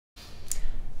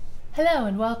Hello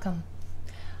and welcome.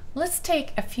 Let's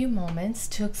take a few moments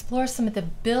to explore some of the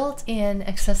built-in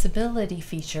accessibility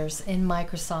features in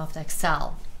Microsoft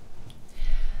Excel.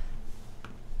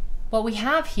 What we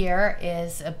have here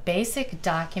is a basic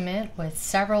document with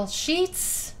several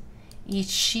sheets. Each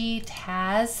sheet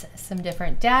has some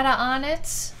different data on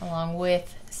it, along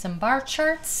with some bar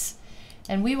charts,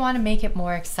 and we want to make it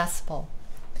more accessible.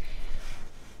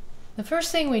 The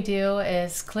first thing we do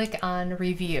is click on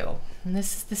Review. And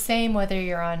this is the same whether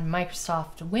you're on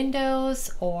Microsoft Windows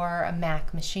or a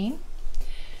Mac machine.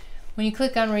 When you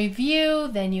click on Review,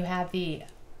 then you have the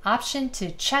option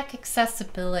to check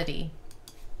accessibility.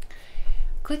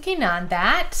 Clicking on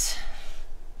that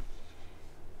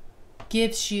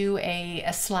gives you a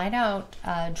slide out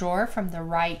drawer from the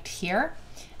right here,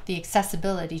 the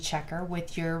accessibility checker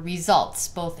with your results,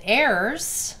 both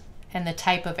errors and the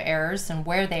type of errors and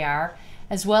where they are,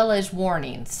 as well as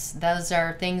warnings. Those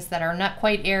are things that are not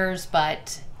quite errors,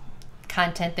 but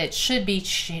content that should be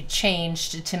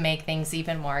changed to make things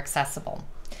even more accessible.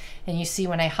 And you see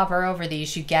when I hover over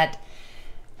these, you get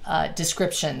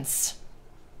descriptions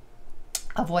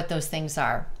of what those things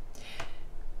are.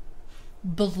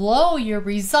 Below your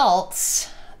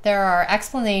results, there are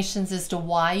explanations as to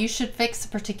why you should fix a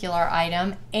particular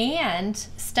item and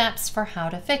steps for how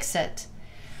to fix it.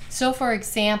 So for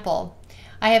example,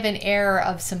 I have an error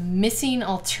of some missing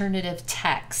alternative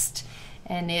text,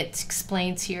 and it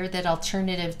explains here that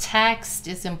alternative text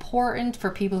is important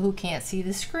for people who can't see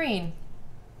the screen,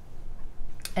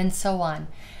 and so on.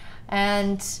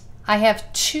 And I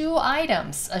have two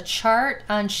items, a chart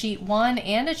on sheet 1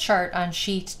 and a chart on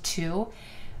sheet 2,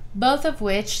 both of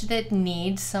which that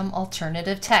need some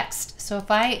alternative text. So if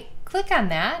I click on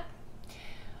that,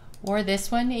 or this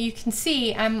one, you can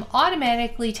see I'm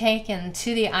automatically taken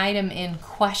to the item in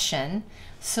question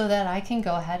so that I can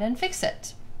go ahead and fix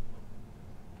it.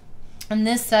 And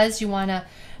this says you want to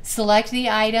select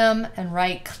the item and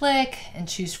right click and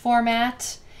choose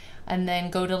Format, and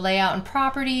then go to Layout and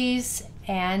Properties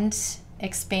and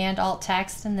expand alt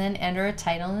text and then enter a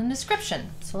title and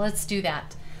description. So let's do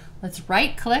that. Let's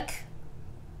right click.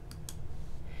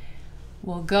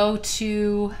 We'll go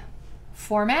to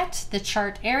Format, the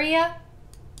chart area.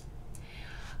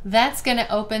 That's going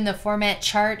to open the Format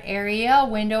Chart Area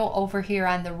window over here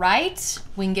on the right.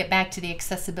 We can get back to the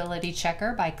accessibility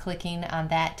checker by clicking on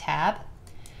that tab.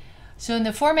 So in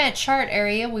the Format Chart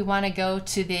Area, we want to go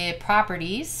to the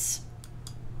Properties,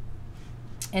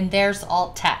 and there's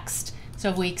alt text. So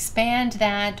if we expand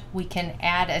that, we can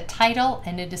add a title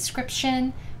and a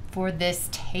description for this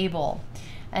table.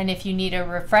 And if you need a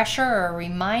refresher or a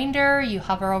reminder, you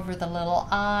hover over the little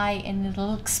I and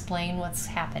it'll explain what's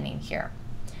happening here.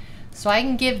 So I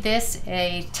can give this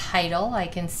a title. I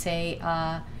can say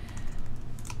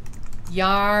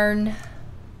yarn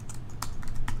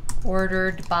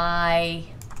ordered by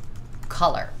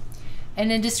color,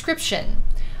 and a description.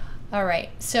 All right,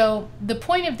 so the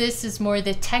point of this is more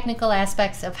the technical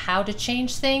aspects of how to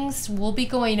change things. We'll be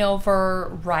going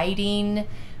over writing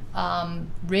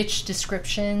rich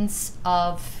descriptions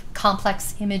of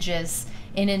complex images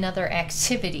in another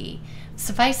activity.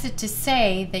 Suffice it to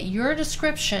say that your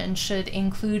description should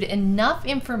include enough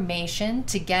information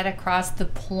to get across the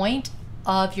point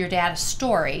of your data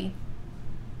story,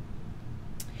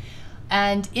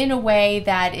 and in a way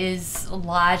that is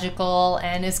logical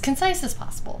and as concise as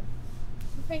possible.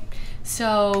 Right?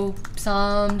 So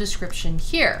some description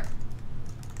here.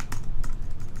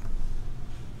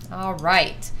 All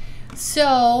right.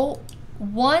 So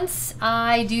once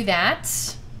I do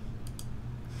that,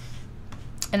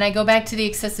 and I go back to the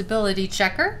accessibility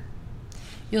checker,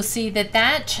 you'll see that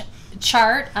that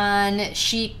chart on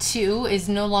sheet 2 is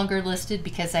no longer listed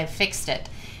because I fixed it.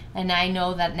 And I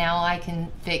know that now I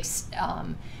can fix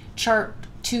chart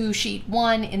 2 sheet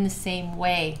 1 in the same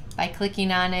way by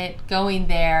clicking on it, going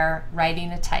there,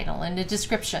 writing a title and a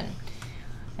description.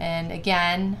 And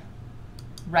again,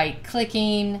 right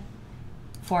clicking,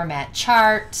 Format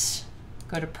Chart,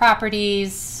 go to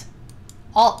Properties,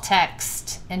 alt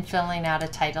text, and filling out a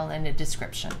title and a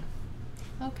description.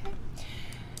 Okay.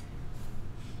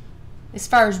 As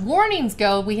far as warnings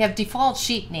go, we have default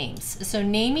sheet names. So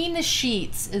naming the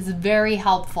sheets is very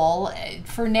helpful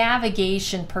for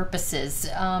navigation purposes.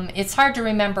 It's hard to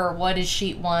remember what is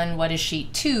sheet 1, what is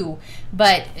sheet 2,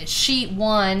 but sheet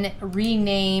 1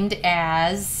 renamed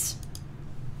as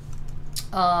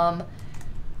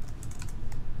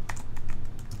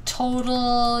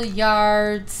total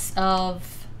yards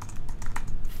of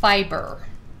fiber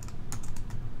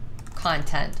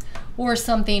content or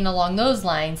something along those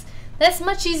lines. That's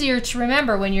much easier to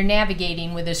remember when you're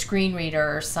navigating with a screen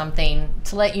reader or something,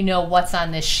 to let you know what's on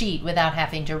this sheet without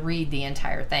having to read the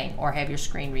entire thing or have your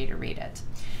screen reader read it.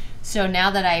 So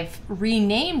now that I've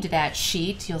renamed that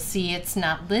sheet, you'll see it's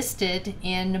not listed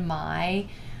in my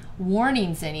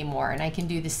warnings anymore. And I can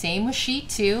do the same with sheet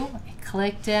 2. I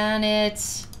clicked on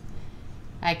it.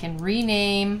 I can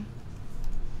rename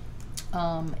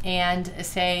and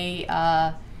say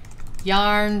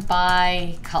yarn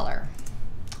by color,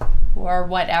 or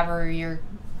whatever your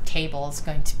table is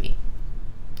going to be.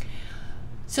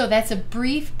 So that's a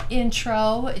brief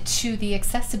intro to the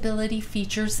accessibility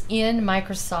features in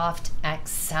Microsoft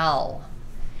Excel.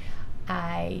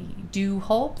 I do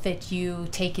hope that you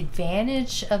take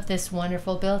advantage of this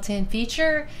wonderful built-in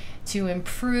feature to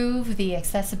improve the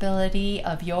accessibility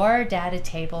of your data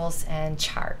tables and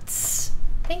charts.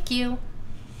 Thank you.